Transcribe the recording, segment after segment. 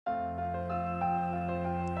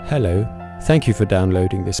Hello, thank you for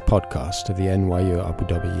downloading this podcast of the NYU Abu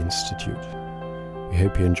Dhabi Institute. We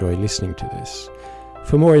hope you enjoy listening to this.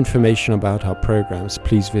 For more information about our programs,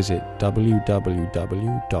 please visit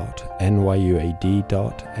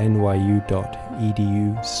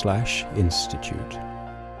www.nyuad.nyu.edu/institute.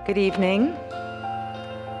 Good evening.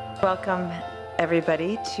 Welcome,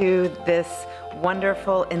 everybody, to this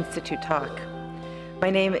wonderful Institute talk. My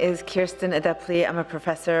name is Kirsten Adepli. I'm a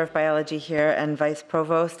professor of biology here and vice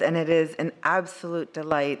provost, and it is an absolute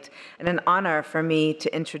delight and an honor for me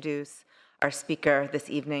to introduce our speaker this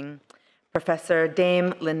evening, Professor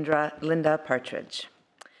Dame Linda Partridge.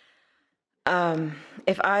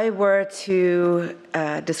 If I were to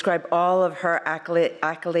describe all of her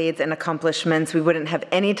accolades and accomplishments, we wouldn't have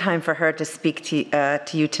any time for her to speak to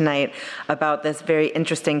you tonight about this very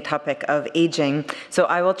interesting topic of aging. So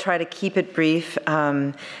I will try to keep it brief,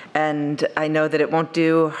 and I know that it won't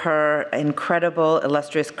do her incredible,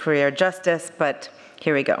 illustrious career justice, but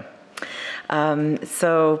here we go.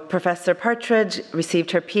 So Professor Partridge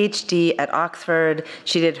received her PhD at Oxford,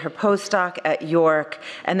 she did her postdoc at York,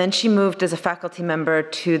 and then she moved as a faculty member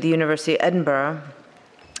to the University of Edinburgh.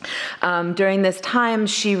 During this time,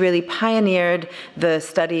 she really pioneered the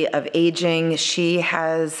study of aging. She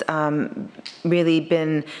has really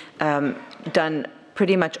been done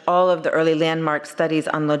pretty much all of the early landmark studies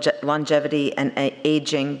on longevity and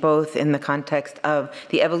aging, both in the context of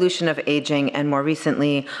the evolution of aging and more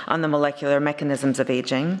recently on the molecular mechanisms of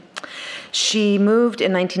aging. She moved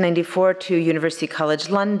in 1994 to University College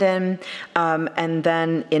London, and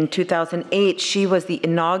then in 2008, she was the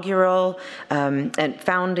inaugural and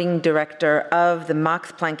founding director of the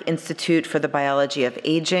Max Planck Institute for the Biology of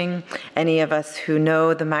Aging. Any of us who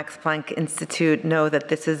know the Max Planck Institute know that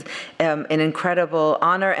this is an incredible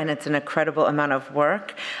honor and it's an incredible amount of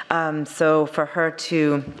work. So for her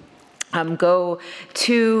to go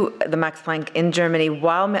to the Max Planck in Germany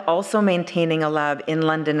while also maintaining a lab in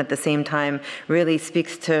London at the same time really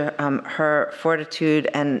speaks to her fortitude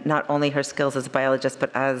and not only her skills as a biologist,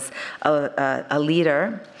 but as a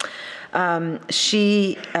leader.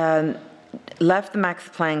 She left the Max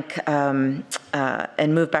Planck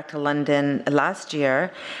and moved back to London last year.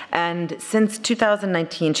 And since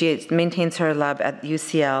 2019, she maintains her lab at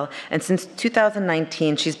UCL. And since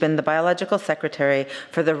 2019, she's been the biological secretary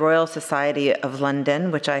for the Royal Society of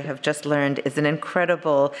London, which I have just learned is an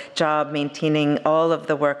incredible job maintaining all of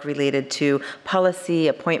the work related to policy,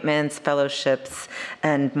 appointments, fellowships,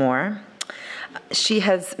 and more. She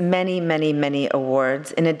has many, many, many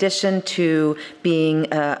awards. In addition to being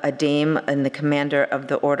a dame and the commander of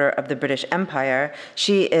the Order of the British Empire,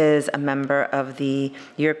 she is a member of the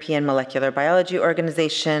European Molecular Biology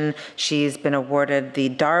Organization. She's been awarded the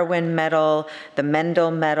Darwin Medal, the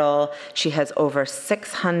Mendel Medal. She has over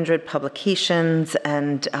 600 publications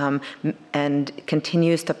and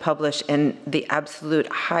continues to publish in the absolute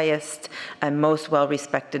highest and most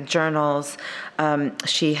well-respected journals.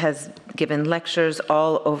 She has given lectures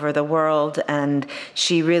all over the world, and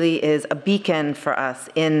she really is a beacon for us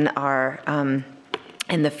in our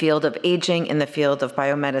in the field of aging, in the field of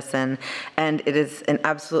biomedicine, and it is an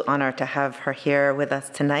absolute honor to have her here with us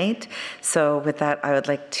tonight. So with that, I would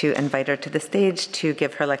like to invite her to the stage to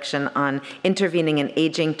give her lecture on intervening in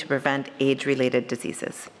aging to prevent age-related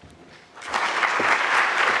diseases.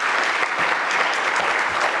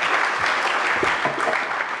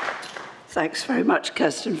 Thanks very much,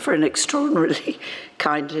 Kirsten, for an extraordinarily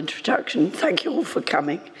kind introduction. Thank you all for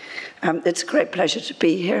coming. It's a great pleasure to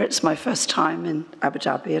be here. It's my first time in Abu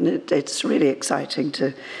Dhabi, and it's really exciting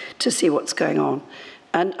to see what's going on.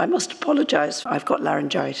 And I must apologize, I've got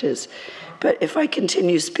laryngitis, but if I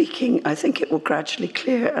continue speaking, I think it will gradually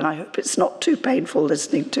clear, and I hope it's not too painful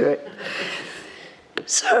listening to it.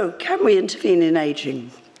 So, can we intervene in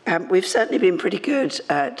aging? We've certainly been pretty good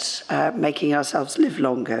at making ourselves live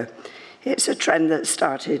longer. It's a trend that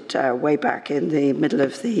started way back in the middle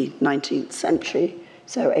of the 19th century,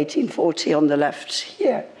 so 1840 on the left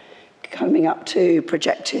here, coming up to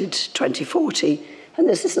projected 2040, and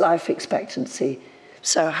this is life expectancy.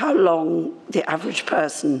 So how long the average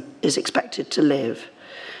person is expected to live.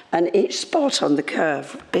 And each spot on the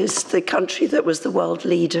curve is the country that was the world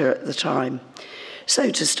leader at the time.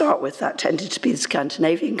 So to start with, that tended to be the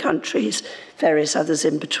Scandinavian countries, various others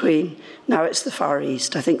in between. Now it's the Far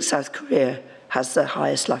East. I think South Korea has the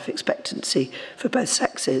highest life expectancy for both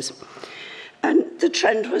sexes. And the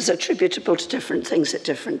trend was attributable to different things at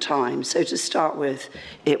different times. So to start with,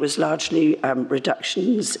 it was largely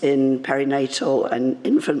reductions in perinatal and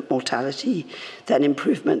infant mortality, then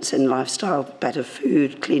improvements in lifestyle, better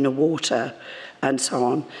food, cleaner water, and so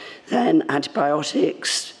on. Then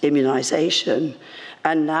antibiotics, immunization,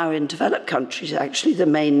 And now in developed countries, actually the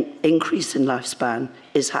main increase in lifespan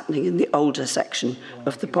is happening in the older section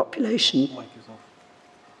of the population.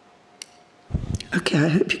 Okay, I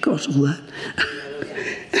hope you got all that.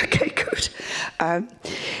 Okay, good.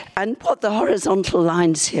 And what the horizontal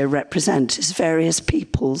lines here represent is various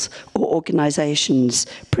people's or organisations'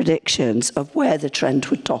 predictions of where the trend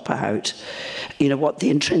would top out, you know, what the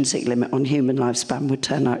intrinsic limit on human lifespan would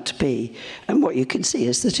turn out to be. And what you can see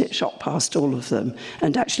is that it shot past all of them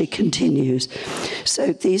and actually continues.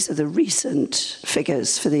 So these are the recent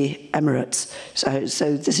figures for the Emirates.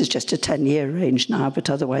 So this is just a 10-year range now, but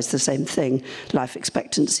otherwise the same thing, life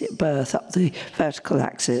expectancy at birth up the vertical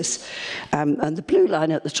axis. And the blue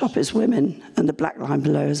line at the top is women, and the black line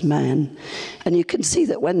below is men. And you can see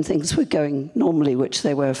that when things were going normally, which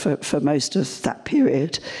they were for most of that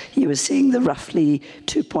period, you were seeing the roughly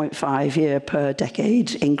 2.5 year per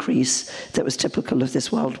decade increase that was typical of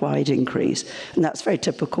this worldwide increase. And that's very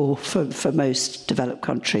typical for most developed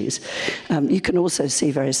countries. You can also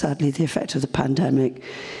see, very sadly, the effect of the pandemic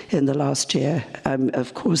in the last year.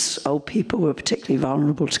 Of course, old people were particularly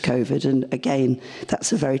vulnerable to COVID, and again,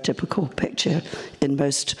 that's a very typical picture in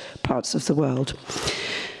most parts of the world.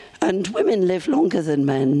 And women live longer than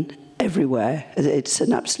men everywhere. It's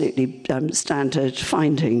an absolutely standard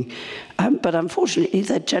finding. But unfortunately,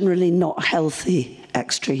 they're generally not healthy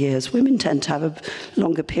extra years. Women tend to have a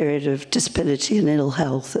longer period of disability and ill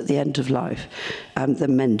health at the end of life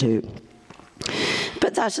than men do.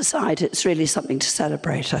 But that aside, it's really something to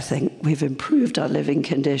celebrate, I think. We've improved our living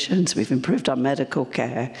conditions, we've improved our medical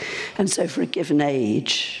care, and so for a given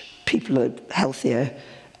age, people are healthier,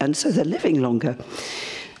 and so they're living longer.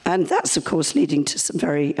 And that's, of course, leading to some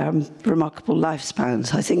very remarkable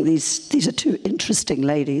lifespans. I think these are two interesting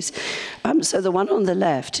ladies. So the one on the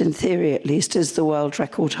left, in theory at least, is the world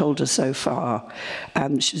record holder so far.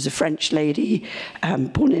 She was a French lady,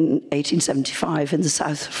 born in 1875 in the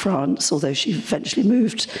south of France, although she eventually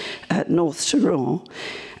moved north to Rouen.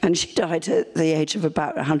 And she died at the age of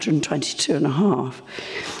about 122 and a half.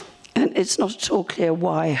 And it's not at all clear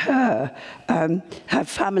why her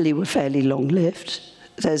family were fairly long-lived.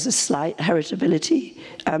 There's a slight heritability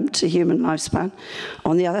to human lifespan.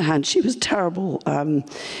 On the other hand, she was a terrible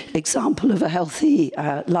example of a healthy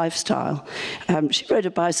lifestyle. She rode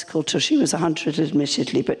a bicycle till she was 100,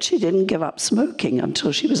 admittedly, but she didn't give up smoking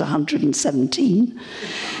until she was 117.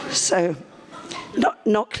 So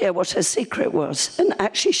not clear what her secret was. And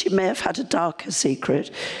actually, she may have had a darker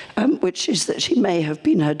secret, which is that she may have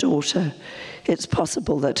been her daughter. It's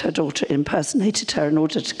possible that her daughter impersonated her in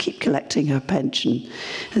order to keep collecting her pension.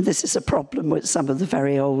 And this is a problem with some of the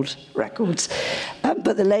very old records.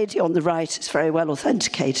 But the lady on the right is very well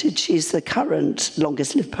authenticated. She's the current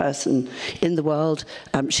longest-lived person in the world.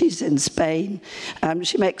 She's in Spain.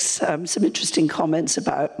 She makes some interesting comments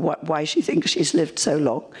about why she thinks she's lived so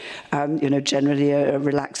long. You know, generally a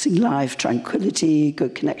relaxing life, tranquility,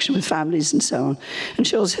 good connection with families, and so on. And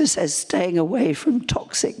she also says staying away from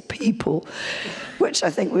toxic people, which I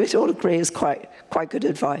think we all agree is quite good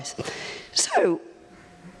advice. So,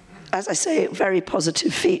 as I say, very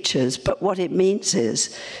positive features, but what it means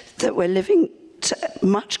is that we're living to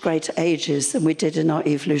much greater ages than we did in our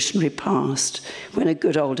evolutionary past, when a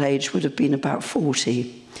good old age would have been about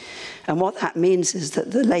 40. And what that means is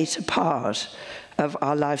that the later part of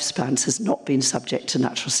our lifespans has not been subject to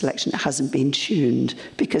natural selection. It hasn't been tuned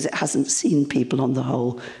because it hasn't seen people on the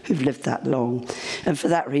whole who've lived that long. And for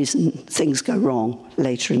that reason, things go wrong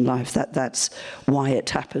later in life. That's why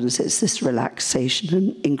it happens. It's this relaxation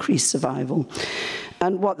and increased survival.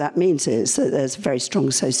 And what that means is that there's a very strong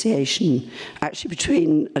association actually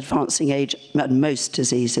between advancing age and most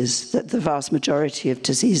diseases, that the vast majority of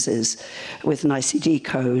diseases with an ICD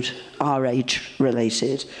code are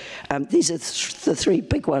age-related. These are the three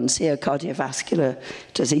big ones here: cardiovascular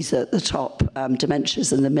disease at the top,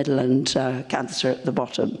 dementias in the middle, and cancer at the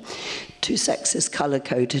bottom. Two sexes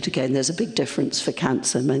colour-coded. Again, there's a big difference for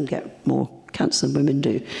cancer. Men get more cancer than women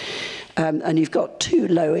do. And you've got two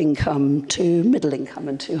low-income, two middle-income,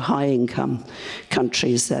 and two high-income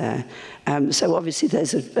countries there. So obviously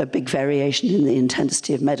there's a big variation in the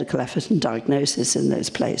intensity of medical effort and diagnosis in those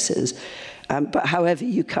places. But however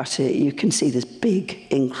you cut it, you can see this big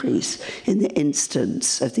increase in the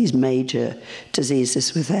incidence of these major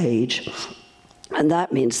diseases with age. And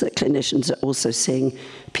that means that clinicians are also seeing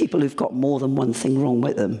people who've got more than one thing wrong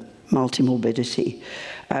with them, multimorbidity.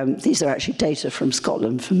 These are actually data from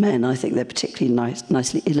Scotland for men. I think they're particularly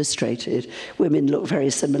nicely illustrated. Women look very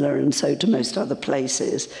similar, and so do most other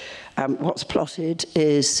places. What's plotted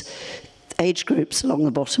is age groups along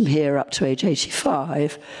the bottom here up to age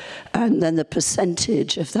 85, and then the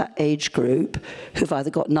percentage of that age group who've either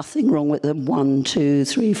got nothing wrong with them, 1, 2,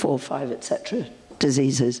 3, 4, 5, etc.,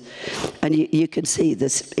 diseases. And you can see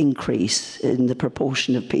this increase in the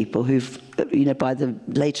proportion of people who've, by the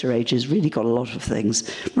later ages, really got a lot of things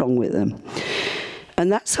wrong with them.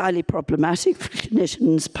 And that's highly problematic for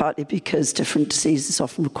clinicians, partly because different diseases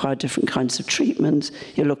often require different kinds of treatment.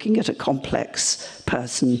 You're looking at a complex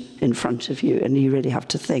person in front of you, and you really have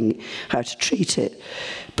to think how to treat it.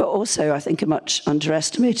 But also, I think a much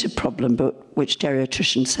underestimated problem, but which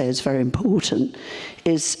geriatricians say is very important,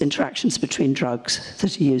 is interactions between drugs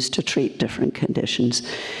that are used to treat different conditions.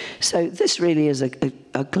 So this really is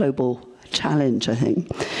a global challenge, I think.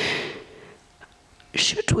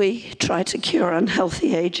 Should we try to cure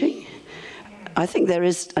unhealthy aging? I think there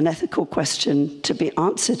is an ethical question to be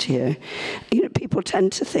answered here. People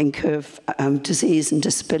tend to think of disease and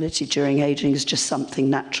disability during aging as just something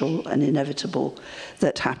natural and inevitable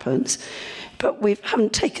that happens. But we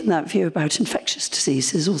haven't taken that view about infectious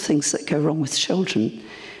diseases or things that go wrong with children.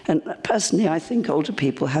 And personally, I think older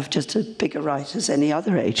people have just a bigger right as any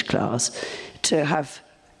other age class to have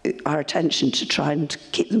our attention to try and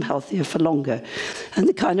keep them healthier for longer. And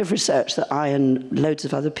the kind of research that I and loads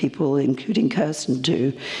of other people, including Kirsten,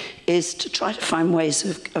 do, is to try to find ways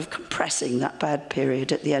of compressing that bad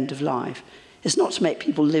period at the end of life. It's not to make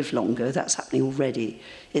people live longer, that's happening already.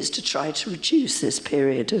 It's to try to reduce this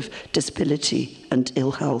period of disability and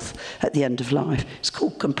ill health at the end of life. It's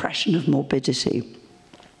called compression of morbidity.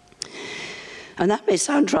 And that may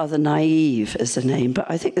sound rather naive as a name, but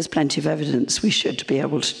I think there's plenty of evidence we should be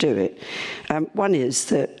able to do it. One is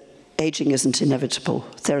that aging isn't inevitable.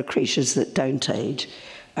 There are creatures that don't age.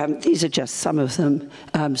 These are just some of them.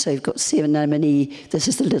 So you've got sea anemone, this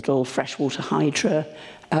is the little freshwater hydra,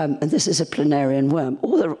 and this is a planarian worm.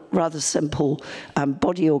 All a rather simple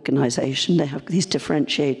body organization. They have these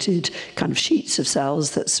differentiated kind of sheets of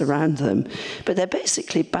cells that surround them, but they're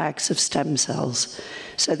basically bags of stem cells.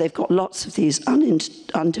 So they've got lots of these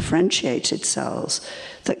undifferentiated cells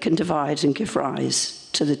that can divide and give rise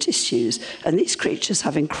to the tissues. And these creatures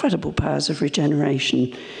have incredible powers of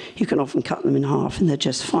regeneration. You can often cut them in half and they're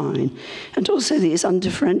just fine. And also these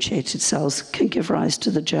undifferentiated cells can give rise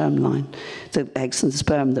to the germline, the eggs and the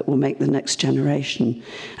sperm that will make the next generation.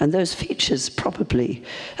 And those features probably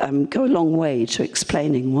go a long way to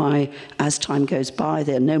explaining why, as time goes by,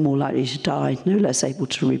 they're no more likely to die, no less able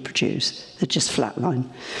to reproduce. They're just flatline.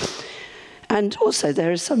 And also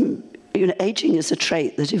there is some aging is a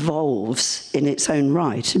trait that evolves in its own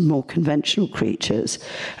right in more conventional creatures.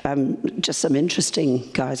 Just some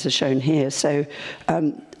interesting guys are shown here. So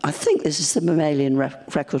I think this is the mammalian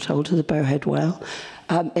record holder, the bowhead whale.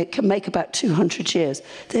 It can make about 200 years.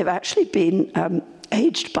 They've actually been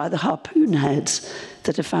aged by the harpoon heads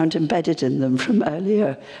that are found embedded in them from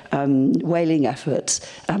earlier whaling efforts.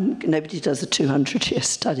 Nobody does a 200-year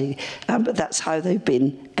study, but that's how they've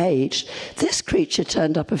been aged. This creature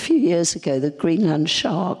turned up a few years ago. The Greenland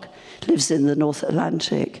shark lives in the North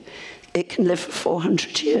Atlantic. It can live for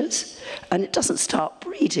 400 years, and it doesn't start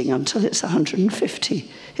breeding until it's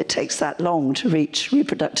 150. It takes that long to reach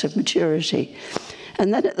reproductive maturity.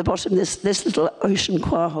 And then at the bottom, this little ocean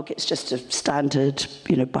quahog, it's just a standard,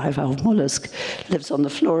 bivalve mollusk, lives on the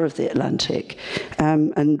floor of the Atlantic.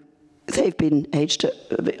 And they've been aged at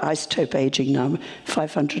isotope aging now,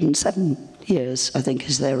 507 years, I think,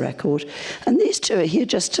 is their record. And these two are here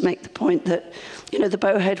just to make the point that, the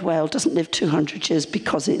bowhead whale doesn't live 200 years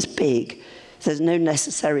because it's big. There's no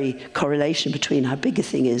necessary correlation between how big a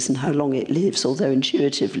thing is and how long it lives, although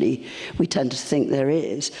intuitively we tend to think there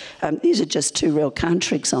is. These are just two real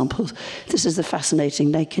counterexamples. This is the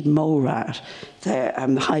fascinating naked mole rat. They're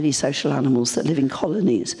highly social animals that live in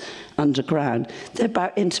colonies underground. They're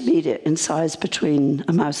about intermediate in size between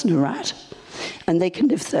a mouse and a rat. And they can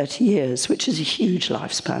live 30 years, which is a huge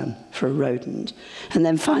lifespan for a rodent. And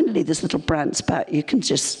then finally, this little Brandt's bat, you can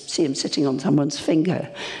just see him sitting on someone's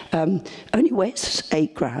finger, only weighs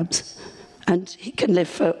 8 grams, and he can live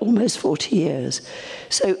for almost 40 years.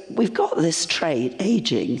 So we've got this trait,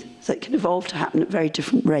 aging, that can evolve to happen at very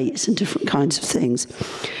different rates and different kinds of things.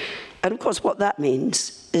 And of course, what that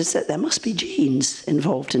means is that there must be genes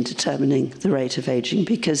involved in determining the rate of aging,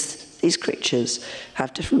 because these creatures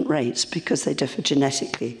have different rates because they differ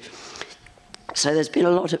genetically. So there's been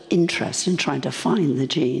a lot of interest in trying to find the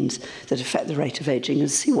genes that affect the rate of aging and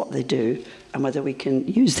see what they do and whether we can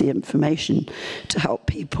use the information to help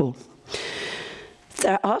people.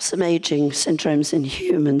 There are some aging syndromes in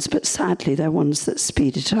humans, but sadly they're ones that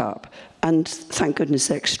speed it up. And thank goodness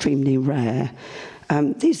they're extremely rare.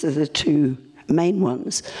 These are the two main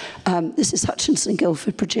ones. This is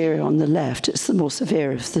Hutchinson-Gilford progeria on the left. It's the more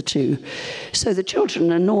severe of the two. So the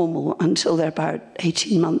children are normal until they're about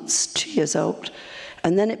 18 months, 2 years old.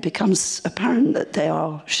 And then it becomes apparent that they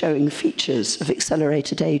are showing features of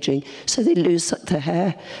accelerated aging. So they lose their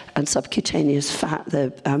hair and subcutaneous fat. Their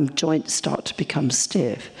joints start to become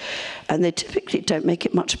stiff. And they typically don't make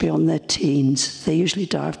it much beyond their teens. They usually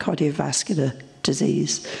die of cardiovascular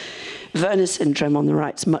disease. Werner syndrome on the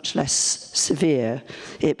right is much less severe.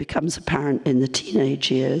 It becomes apparent in the teenage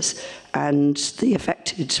years, and the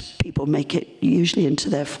affected people make it usually into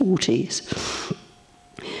their 40s.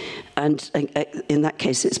 And in that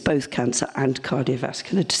case, it's both cancer and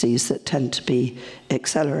cardiovascular disease that tend to be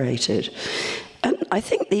accelerated. And I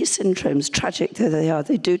think these syndromes, tragic though they are,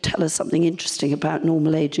 they do tell us something interesting about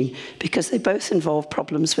normal aging, because they both involve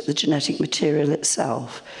problems with the genetic material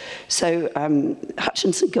itself. So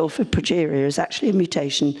Hutchinson-Gilford progeria is actually a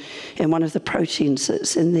mutation in one of the proteins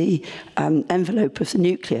that's in the envelope of the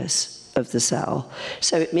nucleus of the cell.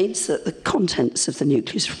 So it means that the contents of the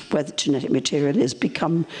nucleus, where the genetic material is,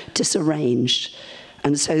 become disarranged.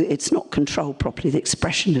 And so it's not controlled properly. The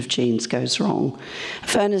expression of genes goes wrong.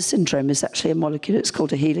 Werner syndrome is actually a molecule, it's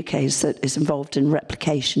called a helicase, that is involved in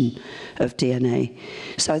replication of DNA.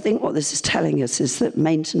 So I think what this is telling us is that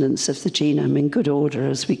maintenance of the genome in good order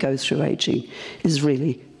as we go through aging is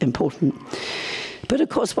really important. But of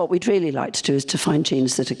course, what we'd really like to do is to find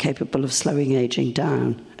genes that are capable of slowing aging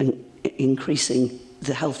down and increasing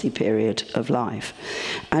the healthy period of life.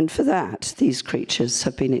 And for that, these creatures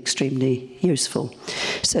have been extremely useful.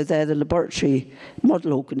 So they're the laboratory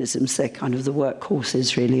model organisms. They're kind of the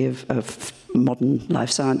workhorses, really, of modern life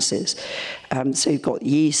sciences. So you've got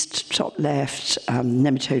yeast, top left,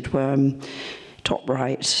 nematode worm, top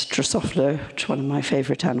right, Drosophila, which is one of my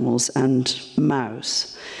favorite animals, and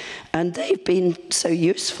mouse. And they've been so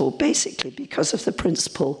useful, basically, because of the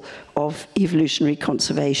principle of evolutionary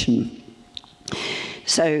conservation.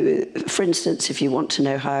 So, for instance, if you want to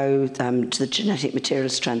know how the genetic material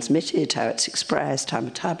is transmitted, how it's expressed, how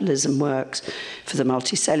metabolism works, for the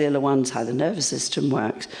multicellular ones, how the nervous system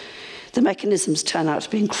works, the mechanisms turn out to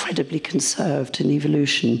be incredibly conserved in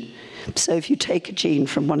evolution. So if you take a gene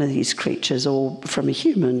from one of these creatures or from a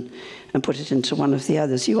human and put it into one of the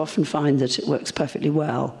others, you often find that it works perfectly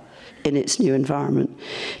well in its new environment.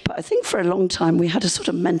 But I think for a long time we had a sort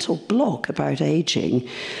of mental block about aging,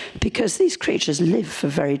 because these creatures live for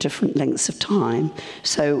very different lengths of time.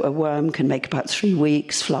 So a worm can make about 3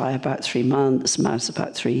 weeks, fly about 3 months, mouse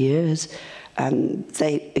about 3 years. And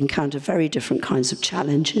they encounter very different kinds of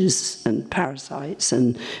challenges and parasites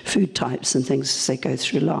and food types and things as they go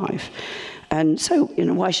through life. And so,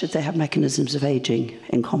 why should they have mechanisms of aging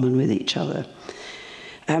in common with each other?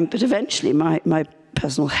 But eventually my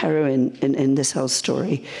personal heroine in this whole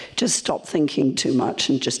story just stopped thinking too much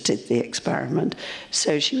and just did the experiment.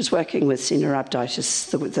 So she was working with Caenorhabditis,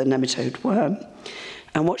 the nematode worm.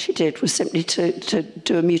 And what she did was simply to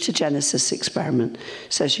do a mutagenesis experiment.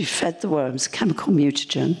 So she fed the worms chemical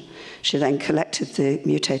mutagen. She then collected the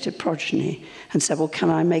mutated progeny and said, well, can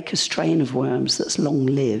I make a strain of worms that's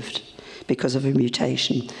long-lived because of a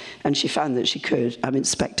mutation? And she found that she could,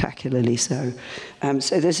 spectacularly so.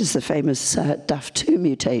 So this is the famous DAF2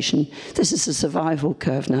 mutation. This is the survival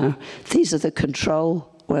curve now. These are the control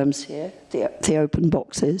worms here, the open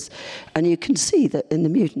boxes. And you can see that in the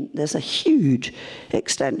mutant, there's a huge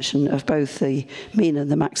extension of both the mean and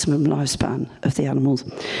the maximum lifespan of the animals.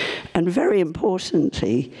 And very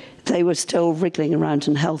importantly, they were still wriggling around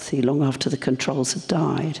and healthy long after the controls had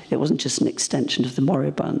died. It wasn't just an extension of the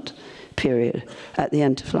moribund period at the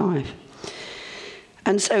end of life.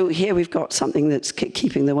 And so here we've got something that's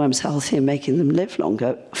keeping the worms healthy and making them live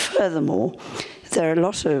longer. Furthermore, there are a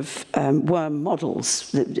lot of worm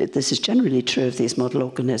models, this is generally true of these model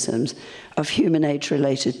organisms, of human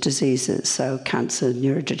age-related diseases, so cancer,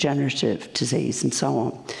 neurodegenerative disease, and so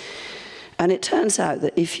on. And it turns out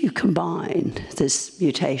that if you combine this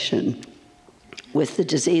mutation with the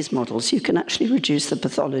disease models, you can actually reduce the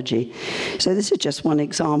pathology. So this is just one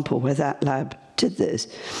example where that lab did this.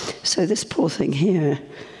 So this poor thing here,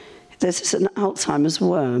 this is an Alzheimer's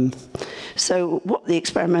worm. So what the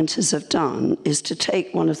experimenters have done is to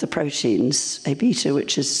take one of the proteins, A-beta,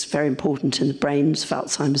 which is very important in the brains of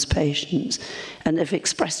Alzheimer's patients, and they've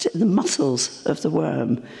expressed it in the muscles of the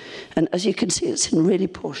worm. And as you can see, it's in really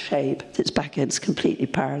poor shape. Its back end's completely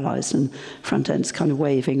paralyzed and front end's kind of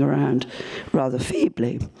waving around rather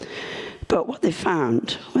feebly. But what they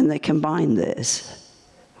found when they combined this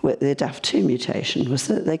with the DAF2 mutation was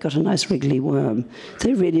that they got a nice wriggly worm.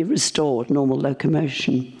 They really restored normal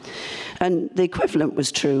locomotion. And the equivalent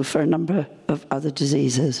was true for a number of other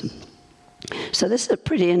diseases. So this is a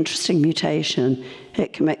pretty interesting mutation.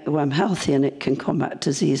 It can make the worm healthy and it can combat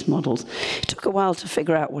disease models. It took a while to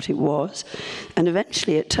figure out what it was, and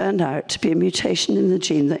eventually it turned out to be a mutation in the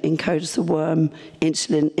gene that encodes the worm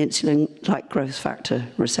insulin-like growth factor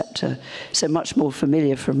receptor. So much more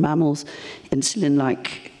familiar from mammals,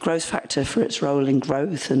 insulin-like growth factor for its role in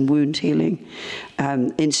growth and wound healing,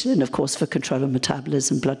 insulin, of course, for control of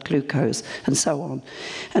metabolism, blood glucose, and so on.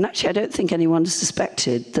 And actually, I don't think anyone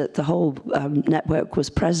suspected that the whole network was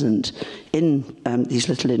present in these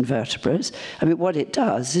little invertebrates. I mean, what it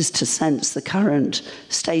does is to sense the current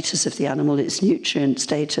status of the animal, its nutrient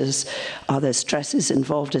status, are there stresses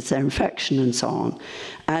involved, is there infection, and so on.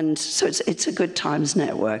 And so it's a good times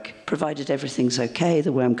network, provided everything's okay,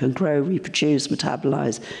 the worm can grow, reproduce,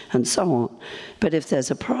 metabolize, and so on. But if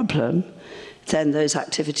there's a problem, then those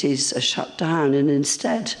activities are shut down, and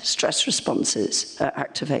instead stress responses are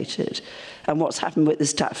activated. And what's happened with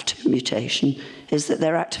this DAF2 mutation is that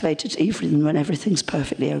they're activated even when everything's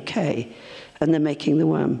perfectly okay, and they're making the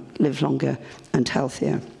worm live longer and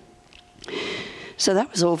healthier. So that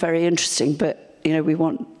was all very interesting, but you know, we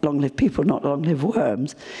want long-lived people, not long-lived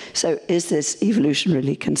worms. So is this evolution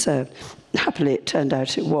really conserved? Happily, it turned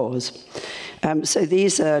out it was. So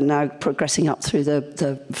these are now progressing up through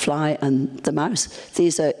the fly and the mouse.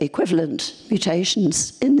 These are equivalent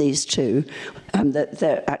mutations in these two. That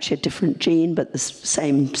they're actually a different gene, but the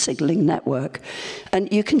same signaling network.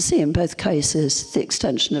 And you can see in both cases the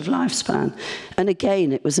extension of lifespan. And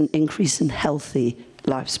again, it was an increase in healthy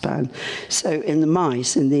lifespan. So in the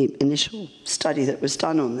mice, in the initial study that was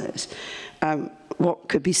done on this, what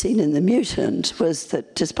could be seen in the mutant was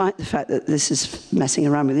that despite the fact that this is messing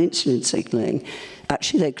around with insulin signaling,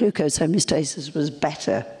 actually their glucose homeostasis was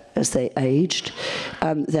better as they aged.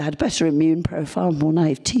 They had a better immune profile, more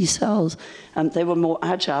naive T cells. They were more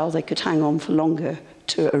agile. They could hang on for longer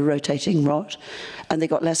to a rotating rod. And they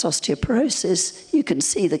got less osteoporosis. You can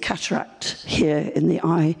see the cataract here in the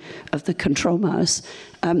eye of the control mouse.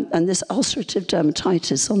 And this ulcerative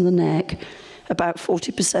dermatitis on the neck, about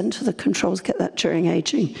 40% of the controls get that during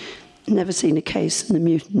aging. Never seen a case in the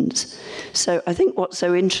mutants. So I think what's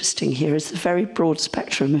so interesting here is the very broad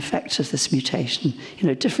spectrum effect of this mutation. You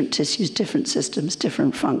know, different tissues, different systems,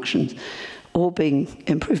 different functions, all being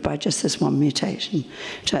improved by just this one mutation,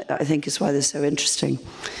 which I think is why they're so interesting.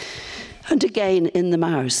 And again, in the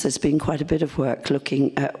mouse, there's been quite a bit of work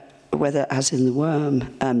looking at whether, as in the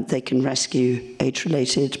worm, they can rescue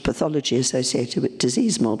age-related pathology associated with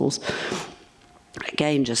disease models.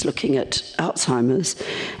 Again, just looking at Alzheimer's,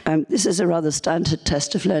 this is a rather standard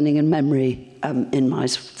test of learning and memory in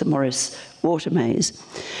mice, the Morris water maze.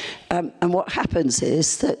 And what happens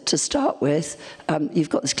is that to start with, you've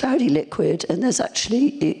got this cloudy liquid, and there's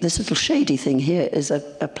actually this little shady thing here is a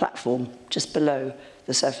platform just below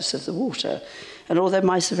the surface of the water. And although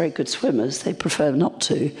mice are very good swimmers, they prefer not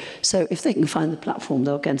to. So if they can find the platform,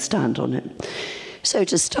 they'll again stand on it. So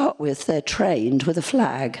to start with, they're trained with a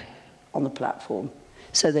flag on the platform.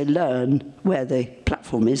 So they learn where the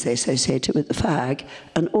platform is, they associate it with the flag,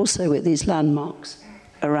 and also with these landmarks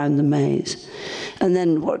around the maze. And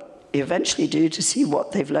then what you eventually do to see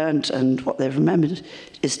what they've learned and what they've remembered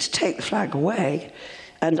is to take the flag away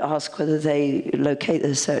and ask whether they locate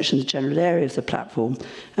the search in the general area of the platform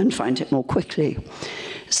and find it more quickly.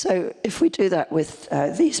 So if we do that with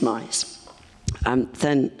these mice,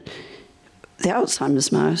 then the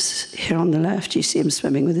Alzheimer's mouse, here on the left, you see him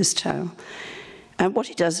swimming with his tail. And what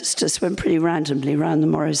he does is to swim pretty randomly around the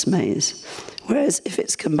Morris maze. Whereas if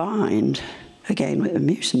it's combined, again with a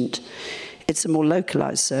mutant, it's a more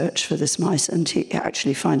localized search for this mice, and he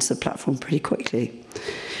actually finds the platform pretty quickly.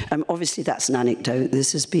 Obviously, that's an anecdote.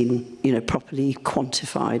 This has been, properly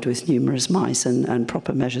quantified with numerous mice and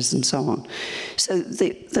proper measures and so on. So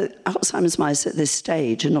the Alzheimer's mice at this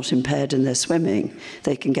stage are not impaired in their swimming.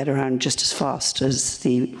 They can get around just as fast as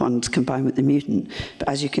the ones combined with the mutant. But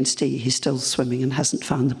as you can see, he's still swimming and hasn't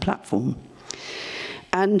found the platform.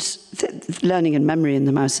 And learning and memory in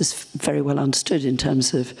the mouse is very well understood in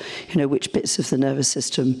terms of, which bits of the nervous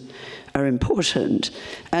system are important.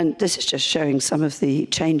 And this is just showing some of the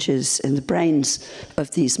changes in the brains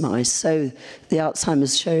of these mice. So the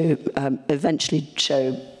Alzheimer's eventually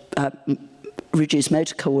show reduced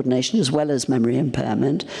motor coordination as well as memory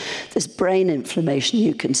impairment. This brain inflammation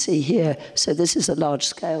you can see here. So this is a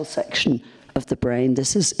large-scale section of the brain.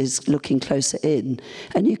 This is looking closer in.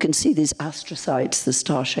 And you can see these astrocytes, the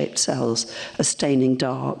star-shaped cells, are staining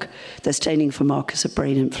dark. They're staining for markers of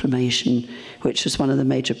brain inflammation, which is one of the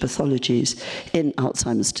major pathologies in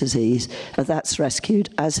Alzheimer's disease. And that's rescued,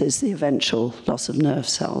 as is the eventual loss of nerve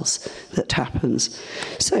cells that happens.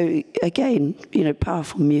 So again,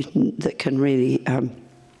 powerful mutant that can really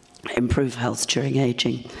improve health during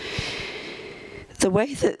aging. The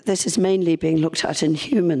way that this is mainly being looked at in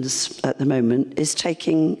humans at the moment is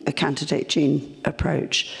taking a candidate gene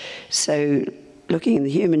approach. So looking in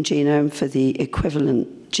the human genome for the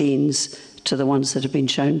equivalent genes to the ones that have been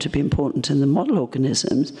shown to be important in the model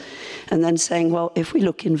organisms, and then saying, well, if we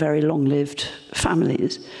look in very long-lived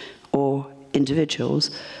families or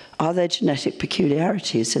individuals, are there genetic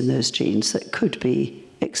peculiarities in those genes that could be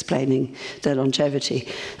explaining their longevity?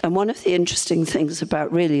 And one of the interesting things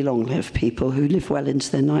about really long-lived people who live well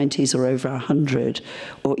into their 90s or over 100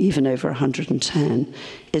 or even over 110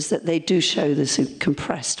 is that they do show this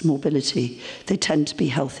compressed mobility. They tend to be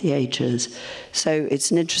healthy agers. So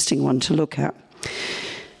it's an interesting one to look at.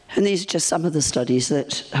 And these are just some of the studies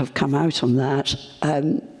that have come out on that.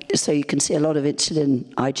 So you can see a lot of insulin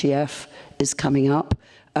IGF is coming up.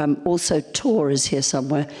 Also, TOR is here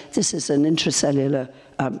somewhere. This is an intracellular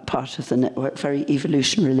part of the network, very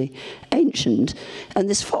evolutionarily ancient. And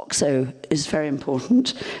this FOXO is very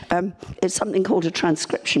important. It's something called a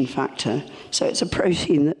transcription factor. So it's a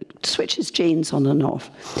protein that switches genes on and off.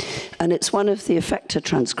 And it's one of the effector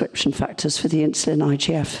transcription factors for the insulin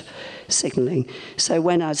IGF signaling. So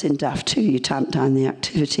when, as in DAF2, you tamp down the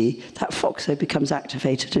activity, that FOXO becomes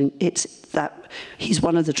activated, and he's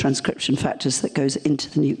one of the transcription factors that goes into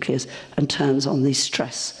the nucleus and turns on these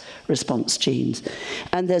stress response genes.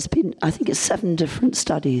 And there's been, I think it's 7 different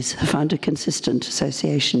studies have found a consistent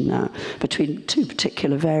association now between 2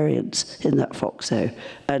 particular variants in that FOXO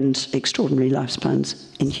and extraordinary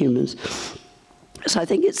lifespans in humans. So I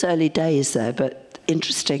think it's early days there, but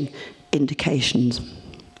interesting indications.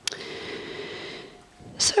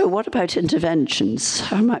 So what about interventions?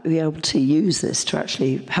 How might we be able to use this to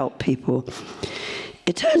actually help people?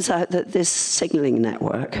 It turns out that this signaling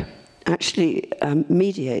network actually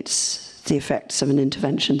mediates the effects of an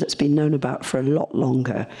intervention that's been known about for a lot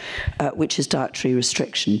longer, which is dietary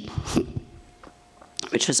restriction,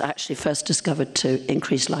 which was actually first discovered to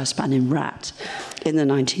increase lifespan in rat in the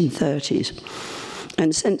 1930s.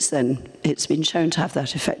 And since then, it's been shown to have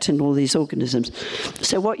that effect in all these organisms.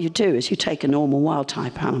 So what you do is you take a normal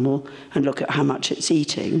wild-type animal and look at how much it's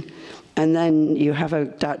eating, and then you have a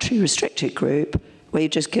dietary restricted group where you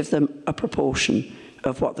just give them a proportion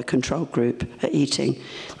of what the control group are eating.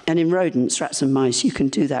 And in rodents, rats and mice, you can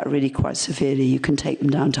do that really quite severely. You can take them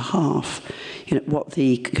down to half, what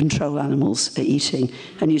the control animals are eating.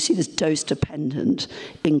 And you see this dose-dependent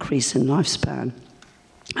increase in lifespan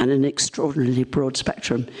and an extraordinarily broad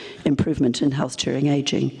spectrum improvement in health during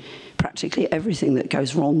aging. Practically everything that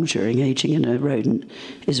goes wrong during aging in a rodent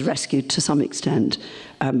is rescued to some extent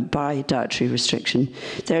by dietary restriction.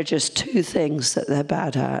 There are just 2 things that they're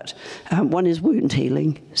bad at. One is wound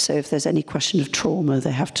healing. So if there's any question of trauma,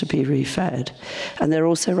 they have to be refed. And they're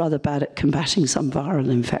also rather bad at combating some viral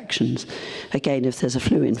infections. Again, if there's a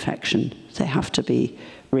flu infection, they have to be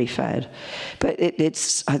refed. But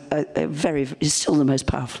it's still the most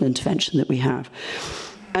powerful intervention that we have.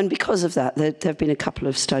 And because of that, there have been a couple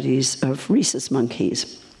of studies of rhesus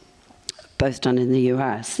monkeys, both done in the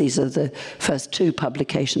US. These are the first 2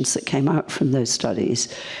 publications that came out from those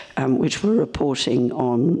studies, which were reporting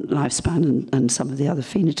on lifespan and some of the other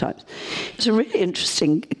phenotypes. It's a really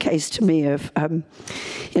interesting case to me of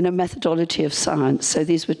methodology of science. So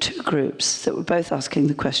these were 2 groups that were both asking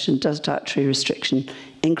the question, does dietary restriction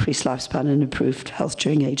increase lifespan and improve health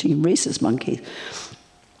during aging in rhesus monkeys?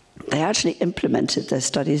 They actually implemented their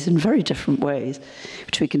studies in very different ways,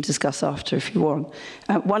 which we can discuss after if you want.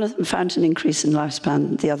 One of them found an increase in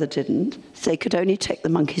lifespan, the other didn't. They could only take the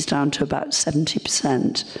monkeys down to about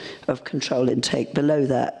 70% of control intake. Below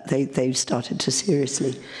that, they started to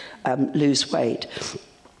seriously lose weight.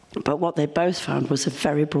 But what they both found was a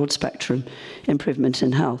very broad spectrum improvement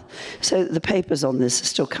in health. So the papers on this are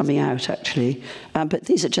still coming out, actually. But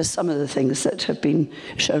these are just some of the things that have been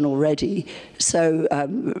shown already. So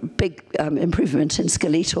big improvement in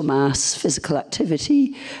skeletal mass, physical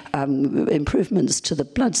activity, improvements to the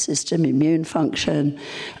blood system, immune function.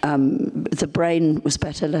 The brain was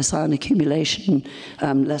better, less iron accumulation,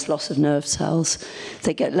 less loss of nerve cells.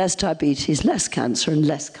 They get less diabetes, less cancer, and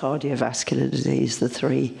less cardiovascular disease, the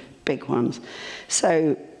 3 big ones.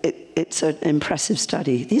 So it's an impressive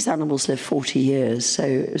study. These animals live 40 years, so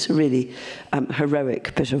it's a really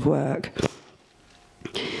heroic bit of work.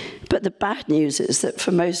 But the bad news is that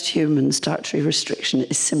for most humans, dietary restriction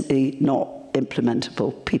is simply not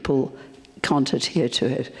implementable. People can't adhere to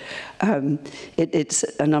it. It's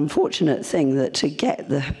an unfortunate thing that to get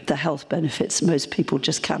the health benefits, most people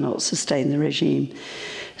just cannot sustain the regime.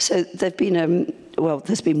 So there's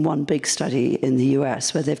been one big study in the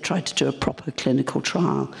US where they've tried to do a proper clinical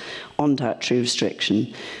trial on dietary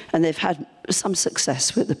restriction, and they've had some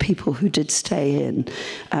success with the people who did stay in.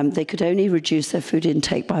 They could only reduce their food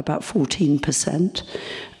intake by about 14%,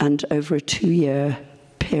 and over a 2-year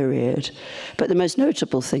period. But the most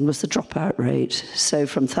notable thing was the dropout rate. So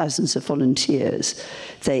from thousands of volunteers,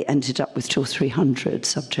 they ended up with 200 or 300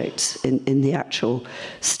 subjects in the actual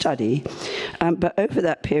study. But over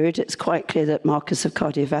that period, it's quite clear that markers of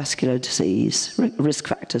cardiovascular disease, risk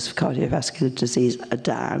factors for cardiovascular disease, are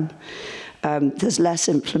down. There's less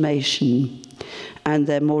inflammation, and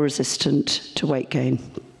they're more resistant to weight gain.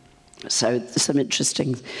 So there's some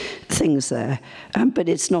interesting things there, but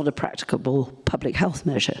it's not a practicable public health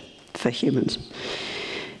measure for humans.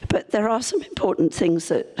 But there are some important things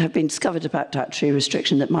that have been discovered about dietary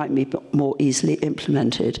restriction that might be more easily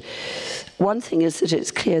implemented. One thing is that it's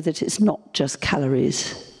clear that it's not just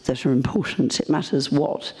calories that are important. It matters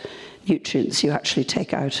what nutrients you actually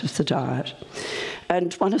take out of the diet.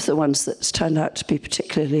 And one of the ones that's turned out to be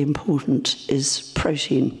particularly important is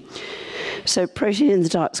protein. So protein in the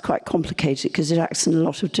diet is quite complicated because it acts in a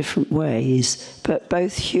lot of different ways, but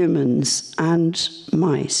both humans and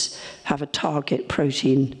mice have a target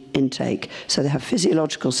protein intake. So they have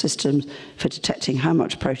physiological systems for detecting how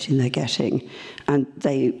much protein they're getting, and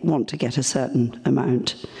they want to get a certain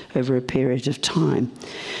amount over a period of time.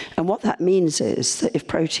 And what that means is that if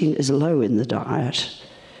protein is low in the diet,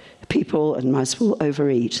 people and mice will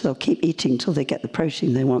overeat. They'll keep eating till they get the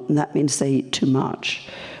protein they want, and that means they eat too much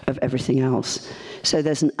of everything else. So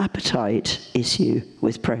there's an appetite issue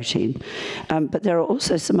with protein. But there are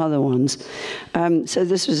also some other ones. So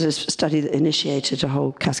this was a study that initiated a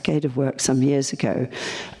whole cascade of work some years ago.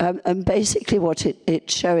 And basically what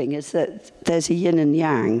it's showing is that there's a yin and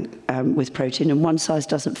yang with protein, and one size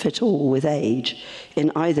doesn't fit all with age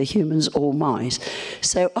in either humans or mice.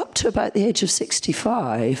 So up to about the age of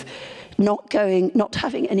 65, not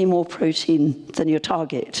having any more protein than your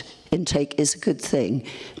target intake is a good thing,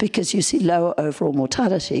 because you see lower overall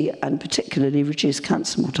mortality and particularly reduced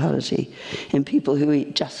cancer mortality in people who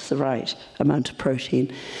eat just the right amount of protein.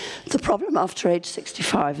 The problem after age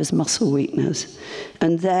 65 is muscle weakness,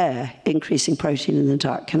 and there increasing protein in the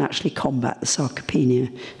diet can actually combat the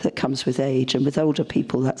sarcopenia that comes with age, and with older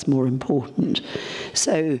people that's more important.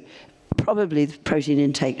 So probably the protein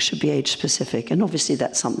intake should be age-specific, and obviously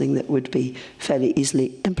that's something that would be fairly easily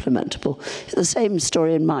implementable. The same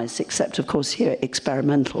story in mice, except, of course, here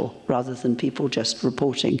experimental, rather than people just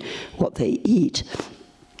reporting what they eat.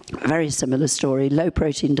 Very similar story.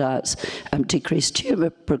 Low-protein diets decrease tumour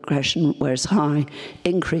progression, whereas high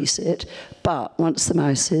increase it. But once the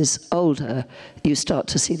mouse is older, you start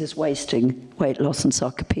to see this wasting, weight loss and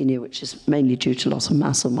sarcopenia, which is mainly due to loss of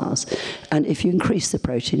muscle mass. And if you increase the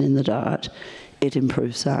protein in the diet, it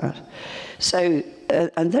improves that. So,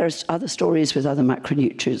 and there's other stories with other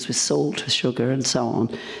macronutrients, with salt, with sugar, and so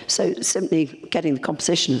on. So simply getting the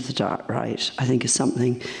composition of the diet right, I think, is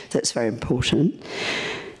something that's very important.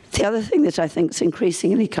 The other thing that I think is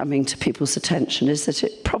increasingly coming to people's attention is that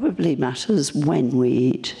it probably matters when we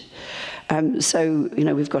eat. So,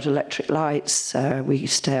 we've got electric lights, we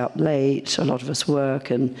stay up late, a lot of us work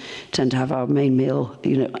and tend to have our main meal,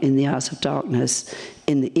 in the hours of darkness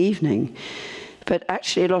in the evening. But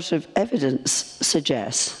actually a lot of evidence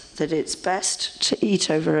suggests that it's best to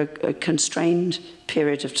eat over a constrained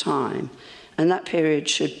period of time, and that period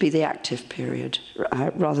should be the active period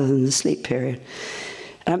rather than the sleep period.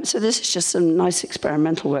 So this is just some nice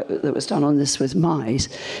experimental work that was done on this with mice.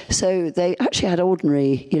 So they actually had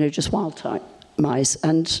ordinary, just wild-type mice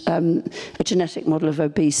and a genetic model of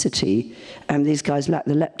obesity. These guys lack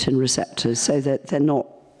the leptin receptors, so that they're not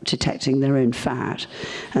detecting their own fat,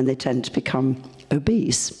 and they tend to become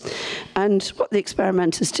obese. And what the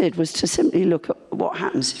experimenters did was to simply look at what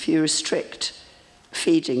happens if you restrict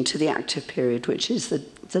feeding to the active period, which is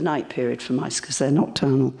the night period for mice, because they're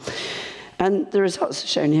nocturnal. And the results are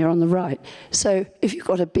shown here on the right. So if you've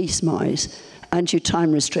got obese mice and you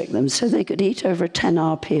time restrict them, so they could eat over a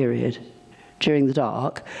 10-hour period during the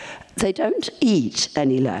dark, they don't eat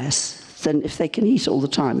any less than if they can eat all the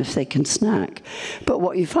time, if they can snack. But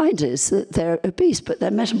what you find is that they're obese, but their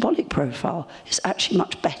metabolic profile is actually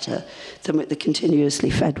much better than with the continuously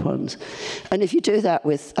fed ones. And if you do that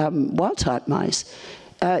with wild-type mice,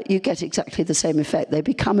 you get exactly the same effect. They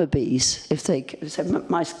become obese so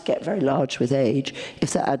mice get very large with age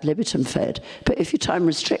if they're ad libitum fed. But if you time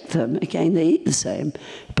restrict them, again, they eat the same,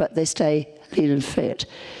 but they stay lean and fit.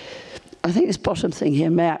 I think this bottom thing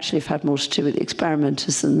here may actually have had more to do with the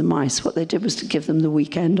experimenters than the mice. What they did was to give them the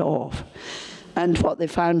weekend off. And what they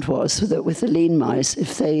found was that with the lean mice,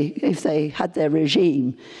 if they had their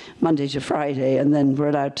regime Monday to Friday and then were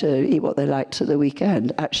allowed to eat what they liked at the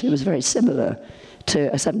weekend, actually it was very similar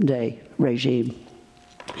to a 7-day regime.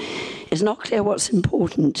 It's not clear what's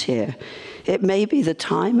important here. It may be the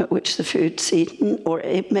time at which the food's eaten, or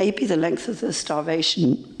it may be the length of the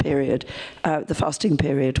starvation period, the fasting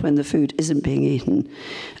period, when the food isn't being eaten.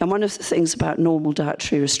 And one of the things about normal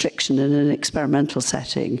dietary restriction in an experimental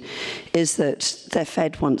setting is that they're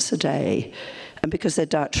fed once a day. And because they're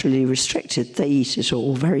dietarily restricted, they eat it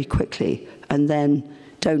all very quickly and then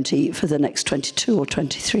don't eat for the next 22 or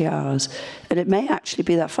 23 hours. And it may actually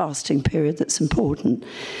be that fasting period that's important.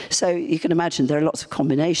 So you can imagine there are lots of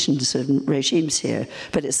combinations and regimes here,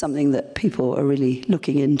 but it's something that people are really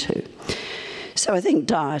looking into. So I think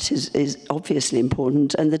diet is obviously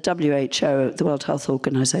important, and the WHO, the World Health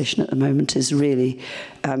Organization at the moment, is really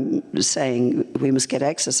saying we must get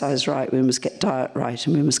exercise right, we must get diet right,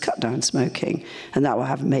 and we must cut down smoking, and that will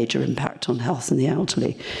have a major impact on health in the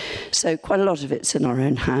elderly. So quite a lot of it's in our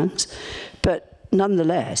own hands, but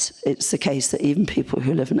nonetheless, it's the case that even people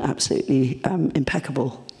who live an absolutely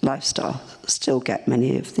impeccable lifestyle still get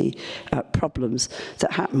many of the problems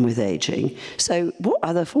that happen with aging. So what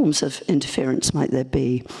other forms of interference might there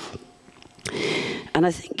be? And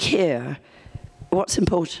I think here, what's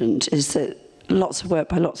important is that lots of work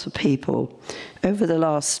by lots of people over the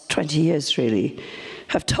last 20 years really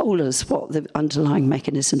have told us what the underlying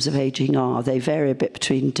mechanisms of aging are. They vary a bit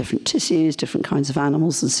between different tissues, different kinds of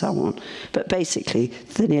animals and so on, but basically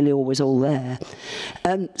they're nearly always all there.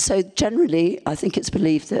 So generally, I think it's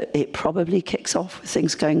believed that it probably kicks off with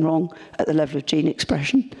things going wrong at the level of gene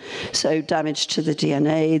expression. So damage to the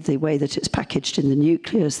DNA, the way that it's packaged in the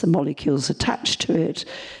nucleus, the molecules attached to it,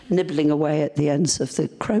 nibbling away at the ends of the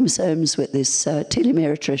chromosomes with this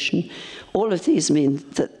telomere attrition. All of these mean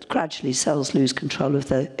that gradually cells lose control of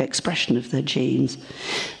the expression of their genes.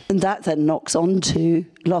 And that then knocks on to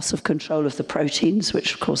loss of control of the proteins,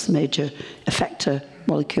 which, of course, the major effector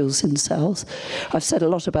molecules in cells. I've said a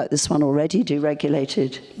lot about this one already.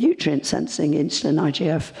 Deregulated nutrient sensing, insulin,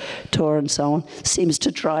 IGF, TOR, and so on, seems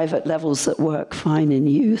to drive at levels that work fine in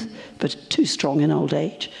youth, but too strong in old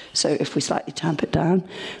age. So if we slightly tamp it down,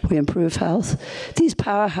 we improve health. These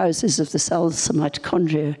powerhouses of the cells, the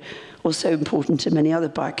mitochondria, also important in many other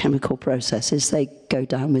biochemical processes. They go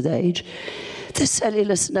down with age. The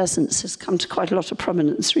cellular senescence has come to quite a lot of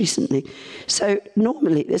prominence recently. So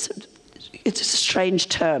normally, it's a strange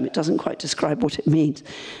term. It doesn't quite describe what it means.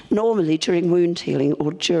 Normally, during wound healing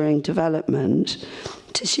or during development,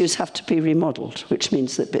 tissues have to be remodeled, which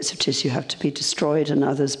means that bits of tissue have to be destroyed and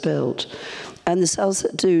others built. And the cells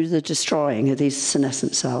that do the destroying are these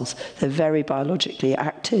senescent cells. They're very biologically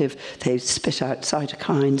active. They spit out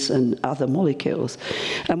cytokines and other molecules.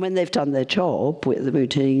 And when they've done their job with the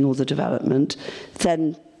wound healing or the development,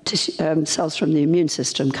 then cells from the immune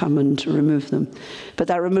system come and remove them. But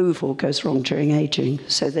that removal goes wrong during aging,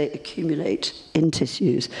 so they accumulate in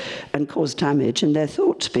tissues and cause damage, and they're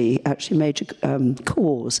thought to be actually a major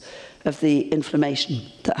cause of the inflammation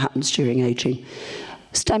that happens during aging.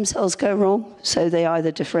 Stem cells go wrong, so they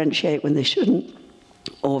either differentiate when they shouldn't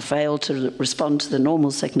or fail to respond to the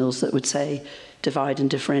normal signals that would say divide and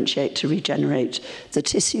differentiate to regenerate the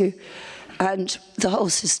tissue. And the whole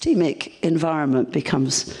systemic environment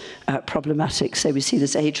becomes problematic. So we see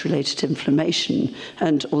this age-related inflammation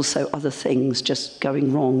and also other things just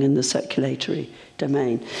going wrong in the circulatory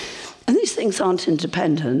domain. And these things aren't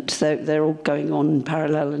independent. They're all going on in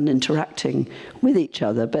parallel and interacting with each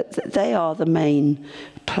other, but they are the main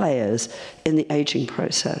players in the aging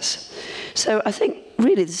process. So I think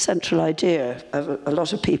really the central idea of a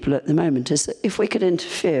lot of people at the moment is that if we could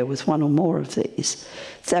interfere with one or more of these,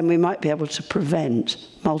 then we might be able to prevent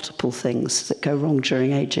multiple things that go wrong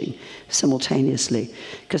during aging simultaneously,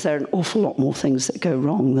 because there are an awful lot more things that go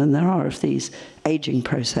wrong than there are of these aging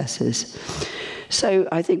processes. So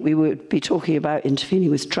I think we would be talking about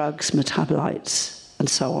intervening with drugs, metabolites, and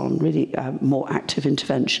so on, really more active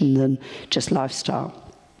intervention than just lifestyle.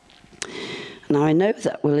 Now, I know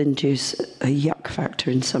that will induce a yuck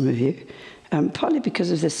factor in some of you, partly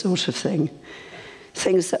because of this sort of thing.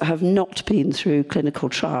 Things that have not been through clinical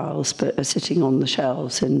trials, but are sitting on the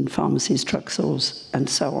shelves in pharmacies, drugstores, and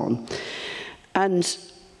so on. And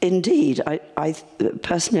indeed, I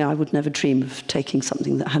personally, I would never dream of taking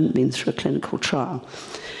something that hadn't been through a clinical trial.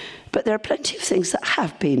 But there are plenty of things that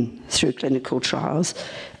have been through clinical trials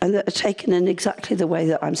and that are taken in exactly the way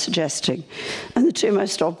that I'm suggesting. And the two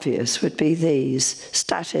most obvious would be these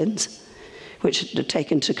statins, which are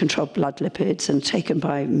taken to control blood lipids and taken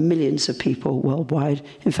by millions of people worldwide.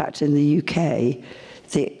 In fact, in the UK,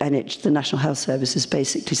 the National Health Service has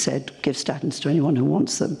basically said, give statins to anyone who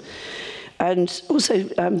wants them. And also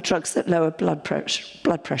drugs that lower blood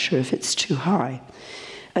pressure if it's too high.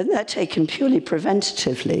 And they're taken purely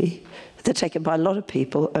preventatively. They're taken by a lot of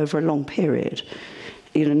people over a long period.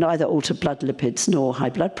 Neither alter blood lipids nor high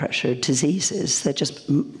blood pressure diseases. They're just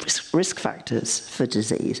risk factors for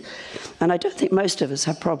disease. And I don't think most of us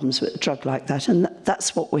have problems with a drug like that, and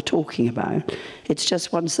that's what we're talking about. It's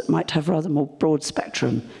just ones that might have rather more broad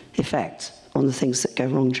spectrum effects on the things that go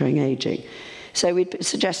wrong during aging. So we'd be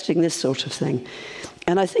suggesting this sort of thing.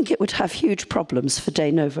 And I think it would have huge problems for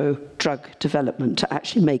de novo drug development to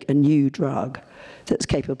actually make a new drug that's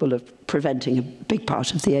capable of preventing a big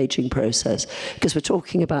part of the aging process. Because we're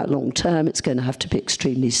talking about long term, it's going to have to be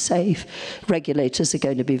extremely safe. Regulators are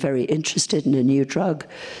going to be very interested in a new drug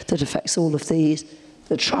that affects all of these.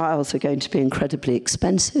 The trials are going to be incredibly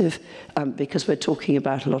expensive because we're talking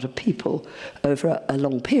about a lot of people over a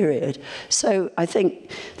long period. So I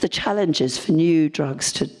think the challenges for new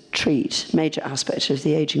drugs to treat major aspects of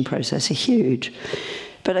the aging process are huge.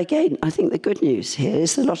 But again, I think the good news here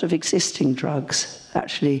is that a lot of existing drugs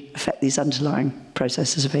actually affect these underlying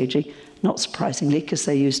processes of aging, not surprisingly, because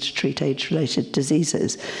they're used to treat age-related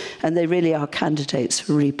diseases. And they really are candidates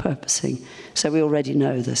for repurposing. So we already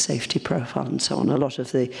know the safety profile and so on. A lot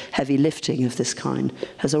of the heavy lifting of this kind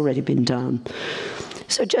has already been done.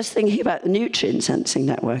 So just thinking about the nutrient sensing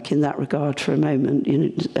network in that regard for a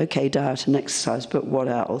moment, okay, diet and exercise, but what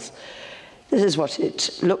else? This is what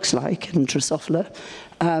it looks like in Drosophila.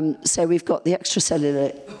 So we've got the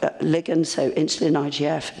extracellular ligand, so insulin,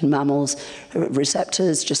 IGF in mammals,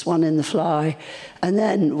 receptors, just one in the fly. And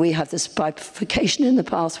then we have this bifurcation in the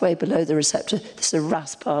pathway below the receptor. This is a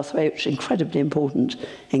RAS pathway, which is incredibly important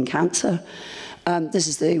in cancer. This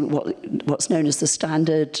is what's known as the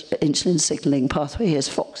standard insulin signaling pathway. Here's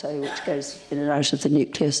FOXO, which goes in and out of the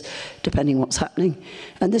nucleus, depending what's happening.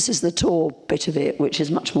 And this is the TOR bit of it, which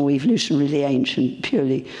is much more evolutionarily ancient,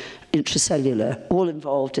 purely intracellular, all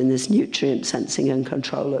involved in this nutrient sensing and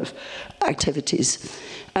control of activities.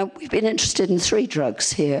 We've been interested in 3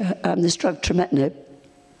 drugs here. This drug, trametinib,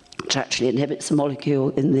 which actually inhibits the molecule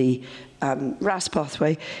in the RAS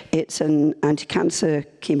pathway. It's an anti-cancer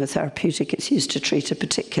chemotherapeutic. It's used to treat a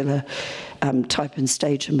particular type and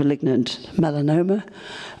stage of malignant melanoma.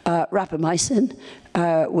 Rapamycin,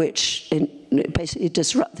 which basically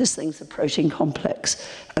disrupts this thing's a protein complex,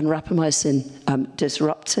 and rapamycin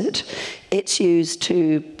disrupts it. It's used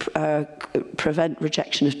to prevent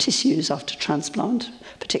rejection of tissues after transplant,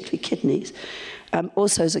 particularly kidneys.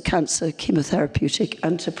 Also as a cancer chemotherapeutic,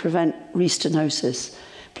 and to prevent restenosis,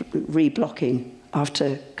 reblocking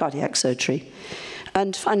after cardiac surgery.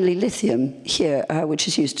 And finally, lithium here, which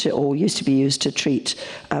is used to be used to treat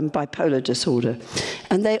bipolar disorder.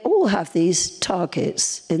 And they all have these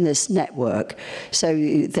targets in this network. So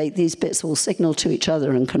these bits all signal to each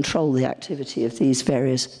other and control the activity of these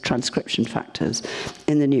various transcription factors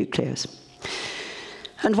in the nucleus.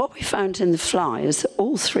 And what we found in the fly is that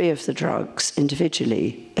all 3 of the drugs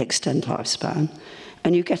individually extend lifespan,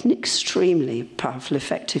 and you get an extremely powerful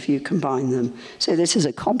effect if you combine them. So this is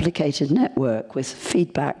a complicated network with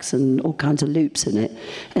feedbacks and all kinds of loops in it.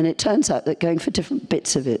 And it turns out that going for different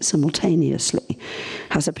bits of it simultaneously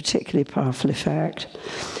has a particularly powerful effect.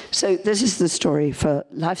 So this is the story for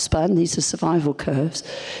lifespan. These are survival curves.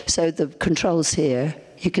 So the controls here,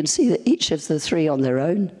 you can see that each of the 3 on their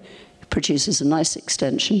own produces a nice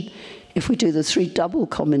extension. If we do the 3 double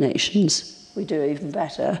combinations, we do even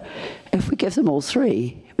better. If we give them all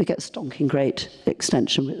 3, we get stonking great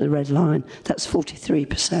extension with the red line. That's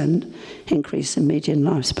 43% increase in median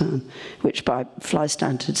lifespan, which by fly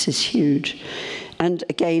standards is huge. And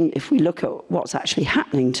again, if we look at what's actually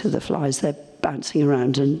happening to the flies, they're bouncing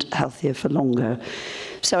around and healthier for longer.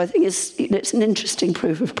 So I think it's an interesting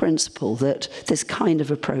proof of principle that this kind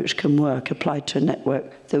of approach can work applied to a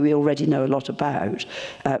network that we already know a lot about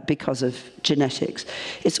because of genetics.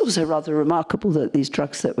 It's also rather remarkable that these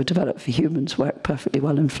drugs that were developed for humans work perfectly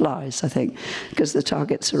well in flies, I think, because the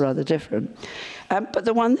targets are rather different. But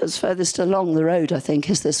the one that's furthest along the road, I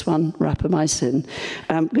think, is this one, rapamycin,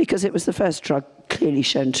 because it was the first drug clearly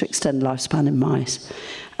shown to extend lifespan in mice.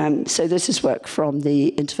 So this is work from the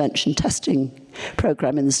intervention testing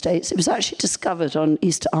program in the States. It was actually discovered on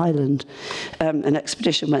Easter Island. An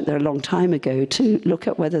expedition went there a long time ago to look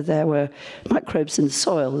at whether there were microbes in the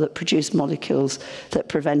soil that produced molecules that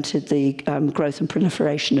prevented the growth and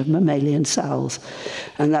proliferation of mammalian cells.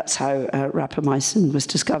 And that's how rapamycin was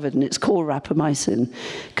discovered. And it's called rapamycin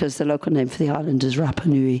because the local name for the island is Rapa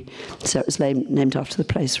Nui. So it was named after the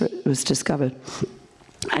place where it was discovered.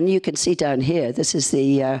 And you can see down here, this is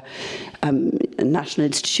the National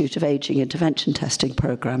Institute of Aging Intervention Testing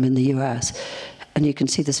Program in the US. And you can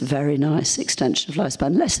see this very nice extension of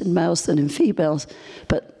lifespan, less in males than in females,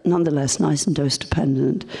 but nonetheless nice and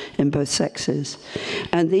dose-dependent in both sexes.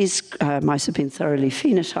 And these mice have been thoroughly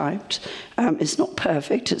phenotyped. It's not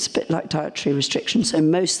perfect. It's a bit like dietary restrictions, so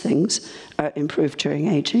most things are improved during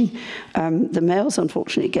aging. The males,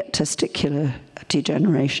 unfortunately, get testicular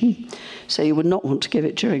degeneration, so you would not want to give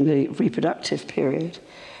it during the reproductive period.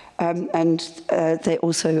 And they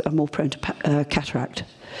also are more prone to cataract.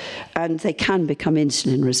 And they can become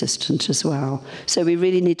insulin resistant as well. So we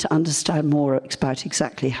really need to understand more about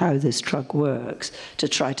exactly how this drug works to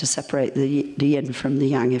try to separate the yin from the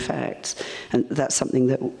yang effects. And that's something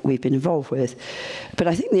that we've been involved with. But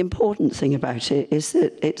I think the important thing about it is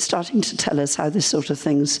that it's starting to tell us how this sort of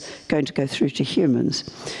thing's going to go through to humans.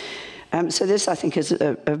 So this, I think, is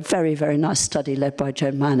a very, very nice study led by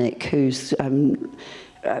Joe Manick, who's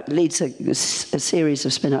leads a series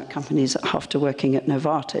of spin-out companies after working at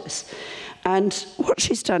Novartis. And what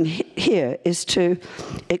she's done here is to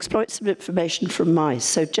exploit some information from mice.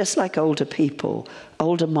 So just like older people,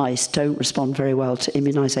 older mice don't respond very well to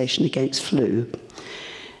immunization against flu.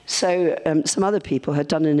 So some other people had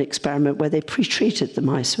done an experiment where they pre-treated the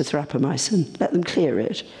mice with rapamycin, let them clear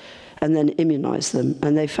it, and then immunize them.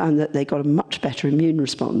 And they found that they got a much better immune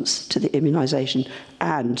response to the immunization,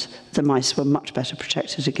 and the mice were much better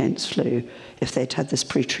protected against flu if they'd had this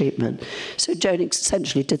pre-treatment. So Joan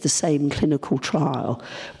essentially did the same clinical trial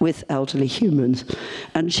with elderly humans,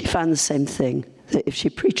 and she found the same thing, that if she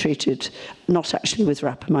pre-treated, not actually with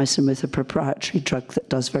rapamycin, with a proprietary drug that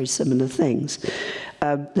does very similar things,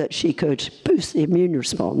 that she could boost the immune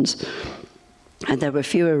response. And there were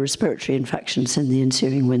fewer respiratory infections in the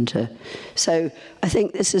ensuing winter. So I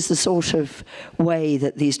think this is the sort of way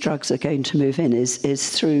that these drugs are going to move in, is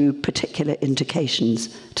through particular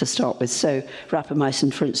indications to start with. So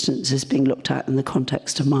rapamycin, for instance, is being looked at in the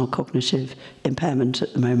context of mild cognitive impairment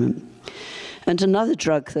at the moment. And another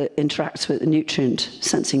drug that interacts with the nutrient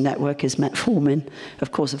sensing network is metformin,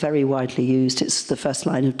 of course, very widely used. It's the first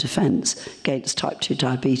line of defense against type 2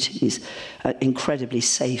 diabetes, an incredibly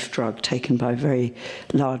safe drug taken by very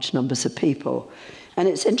large numbers of people. And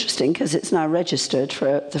it's interesting because it's now registered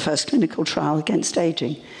for the first clinical trial against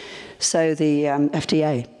aging. So the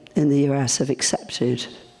FDA in the US have accepted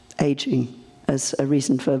aging as a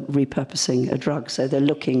reason for repurposing a drug. So they're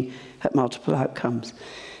looking at multiple outcomes.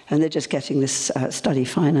 And they're just getting this study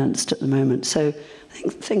financed at the moment. So I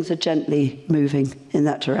think things are gently moving in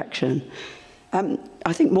that direction.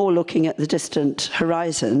 I think more looking at the distant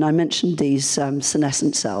horizon, I mentioned these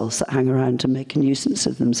senescent cells that hang around and make a nuisance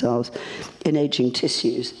of themselves in aging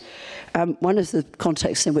tissues. One of the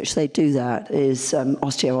contexts in which they do that is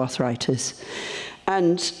osteoarthritis.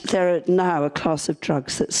 And there are now a class of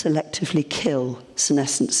drugs that selectively kill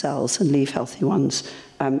senescent cells and leave healthy ones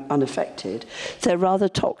unaffected. They're rather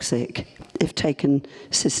toxic if taken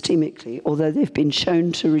systemically, although they've been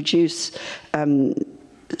shown to reduce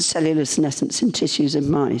cellular senescence in tissues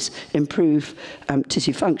in mice, improve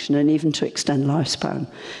tissue function, and even to extend lifespan.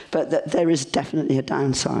 But there is definitely a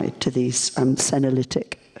downside to these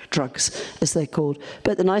senolytic drugs, as they're called.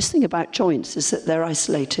 But the nice thing about joints is that they're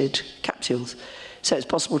isolated capsules. So it's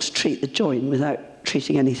possible to treat the joint without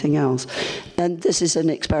treating anything else. And this is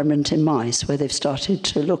an experiment in mice where they've started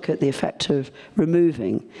to look at the effect of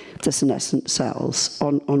removing the senescent cells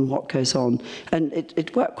on what goes on. And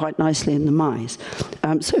it worked quite nicely in the mice.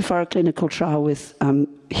 So far, a clinical trial with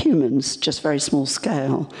humans, just very small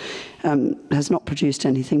scale, has not produced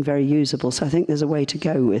anything very usable. So I think there's a way to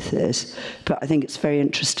go with this. But I think it's a very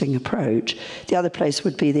interesting approach. The other place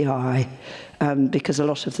would be the eye. Because a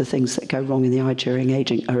lot of the things that go wrong in the eye during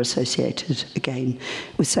aging are associated, again,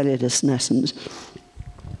 with cellular senescence.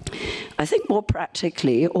 I think more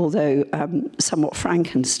practically, although somewhat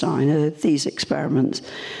Frankenstein, are these experiments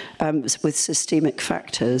with systemic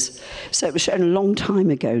factors. So it was shown a long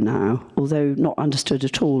time ago now, although not understood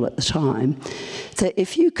at all at the time, that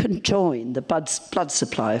if you can join the blood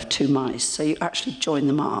supply of two mice, so you actually join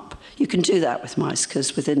them up, you can do that with mice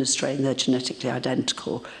because within a strain they're genetically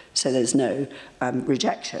identical, so there's no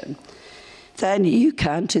rejection. Then you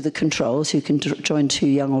can do the controls. You can join 2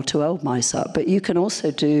 young or 2 old mice up, but you can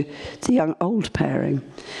also do the young-old pairing.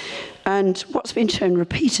 And what's been shown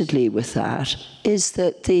repeatedly with that is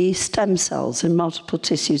that the stem cells in multiple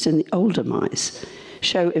tissues in the older mice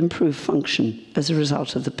show improved function as a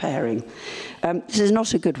result of the pairing. This is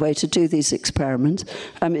not a good way to do these experiments.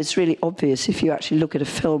 It's really obvious if you actually look at a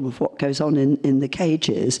film of what goes on in the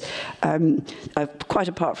cages. Quite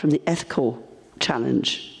apart from the ethical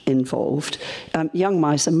challenge involved, young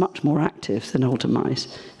mice are much more active than older mice.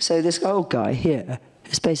 So this old guy here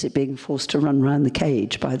is basically being forced to run around the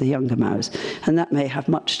cage by the younger mouse, and that may have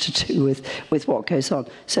much to do with what goes on.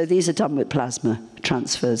 So these are done with plasma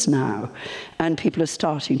transfers now, and people are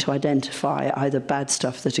starting to identify either bad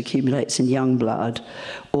stuff that accumulates in young blood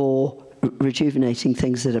or rejuvenating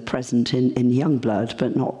things that are present in young blood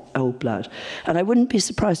but not old blood. And I wouldn't be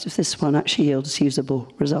surprised if this one actually yields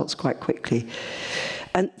usable results quite quickly.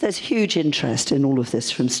 And there's huge interest in all of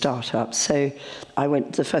this from startups. So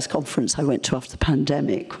the first conference I went to after the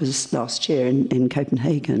pandemic was last year in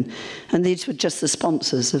Copenhagen. And these were just the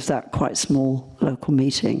sponsors of that quite small local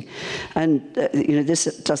meeting. And this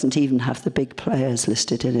doesn't even have the big players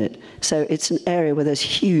listed in it. So it's an area where there's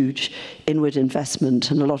huge inward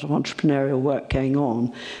investment and a lot of entrepreneurial work going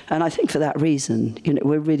on. And I think for that reason,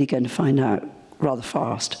 we're really going to find out rather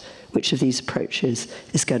fast which of these approaches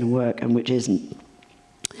is going to work and which isn't.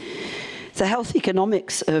 The health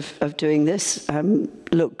economics of doing this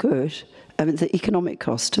look good. The economic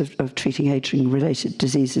cost of treating aging-related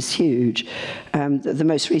disease is huge. The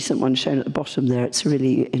most recent one shown at the bottom there, it's a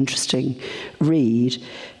really interesting read.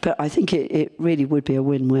 But I think it really would be a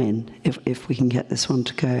win-win if we can get this one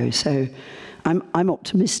to go. So I'm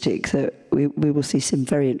optimistic that we will see some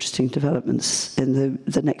very interesting developments in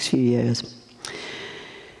the next few years.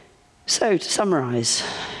 So to summarise,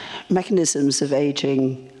 mechanisms of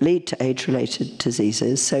aging lead to age-related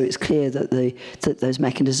diseases, so it's clear that those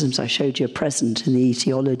mechanisms I showed you are present in the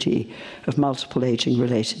etiology of multiple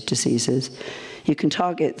aging-related diseases. You can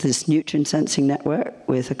target this nutrient sensing network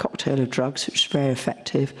with a cocktail of drugs, which is very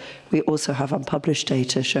effective. We also have unpublished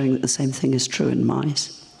data showing that the same thing is true in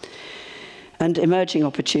mice. And emerging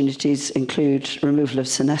opportunities include removal of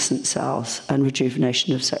senescent cells and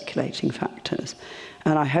rejuvenation of circulating factors.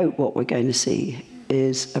 And I hope what we're going to see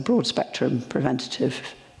is a broad spectrum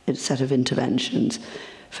preventative set of interventions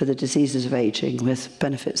for the diseases of aging with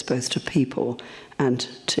benefits both to people and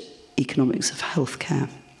to economics of healthcare.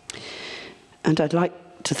 And I'd like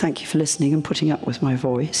to thank you for listening and putting up with my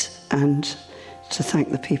voice, and to thank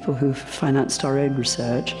the people who've financed our own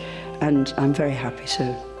research, and I'm very happy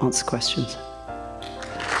to answer questions.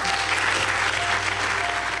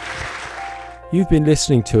 You've been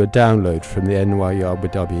listening to a download from the NYU Abu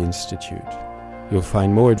Dhabi Institute. You'll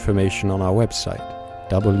find more information on our website,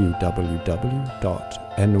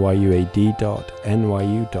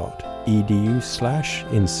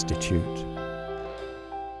 www.nyuad.nyu.edu/institute.